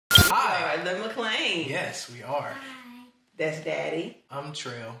are the McLean. Yes, we are. That's Daddy. I'm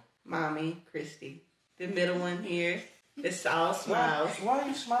Trail. Mommy, Christy. The middle one here. It's all smiles. Why are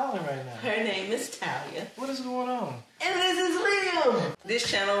you smiling right now? Her name is Talia. What is going on? And this is Liam. This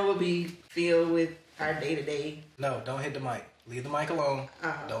channel will be filled with our day-to-day. No, don't hit the mic. Leave the mic alone.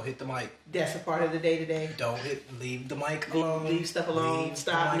 Don't hit the mic. That's a part of the day-to-day. Leave the mic alone. Leave stuff alone.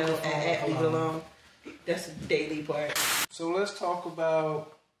 Stop, no, leave it alone. That's a daily part. So let's talk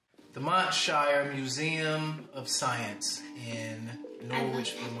about the Montshire Museum of Science in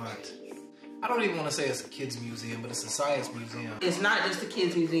Norwich, Vermont. I don't even want to say it's a kids museum, but it's a science museum. It's not just a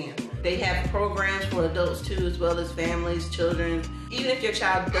kids museum. They have programs for adults too, as well as families, children. Even if your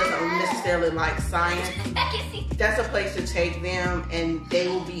child doesn't necessarily like science, that's a place to take them and they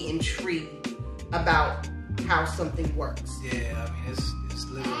will be intrigued about how something works. Yeah, I mean, it's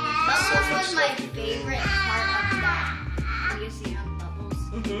literally Bubbles was my favorite part of that museum, Bubbles.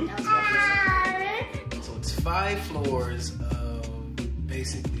 That was my So it's 5 floors of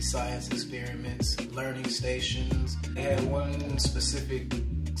basically science experiments, learning stations. They had one specific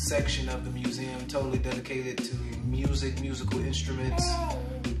section of the museum totally dedicated to music, musical instruments,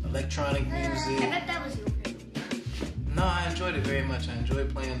 electronic music. I bet that was your favorite. No, I enjoyed it very much. I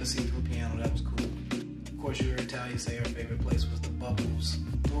enjoyed playing the see-through piano. That was cool. Of course, you heard Talia say her favorite place was the bubbles.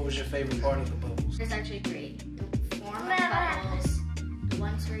 What was your favorite part of the bubbles? It's actually great. The form of bubbles, the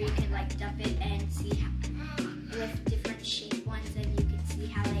ones where you can like dump it and see how, with different shaped ones, and you can see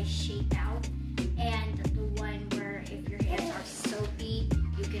how they shape out. And the one where if your hands are soapy,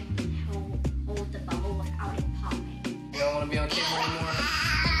 you can hold the bubble without it popping. You don't want to be on camera anymore?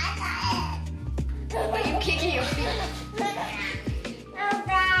 Why are you kicking your feet?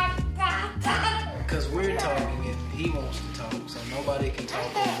 Because we're talking and he wants to talk, so nobody can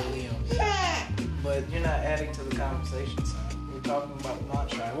talk over Liam. But you're not adding to the conversation, son. We're talking about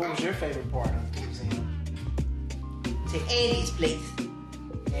Montshire. What was your favorite part of the museum? To Andy's place.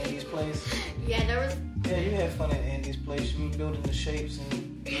 Andy's place? Yeah, there was. Yeah, you had fun at Andy's place. You were building the shapes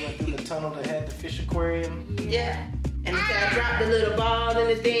and you went through the tunnel that had the fish aquarium. Yeah. And the guy dropped the little ball in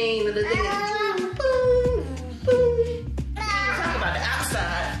the thing, the little thing, boom, boom. Talk about the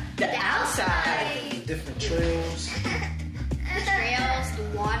outside. The outside. Different trails. The trails, the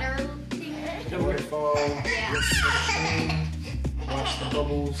water thing. The waterfall. Yeah. Watch the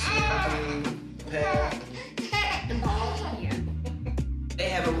bubbles through the path. The ball, yeah. They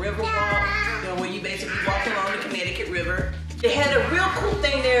have a river walk, where you basically walk along the Connecticut River. They had a real cool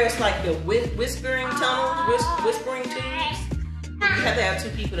thing there. It's like the whispering tunnels, whispering tubes. You have to have 2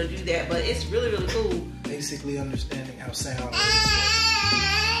 people to do that, but it's really, really cool. Basically understanding how sound works.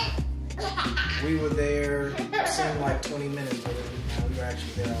 We were there, it seemed like 20 minutes, but we were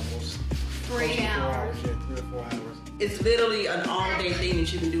actually there almost 3 hours. Yeah, 3 or 4 hours. It's literally an all-day thing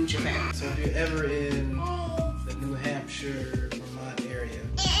that you can do with your family. So if you're ever in the New Hampshire, Vermont area,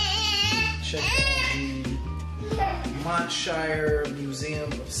 check out the Montshire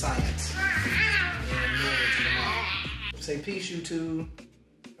Museum of Science in Norwich, Vermont. Say peace, YouTube.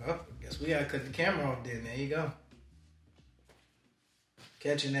 Oh, guess we gotta cut the camera off then. There you go.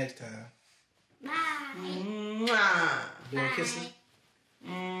 Catch you next time. Bye. Mwah. Doing kisses?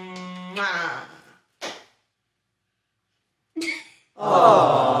 Mwah.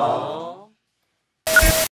 Aww.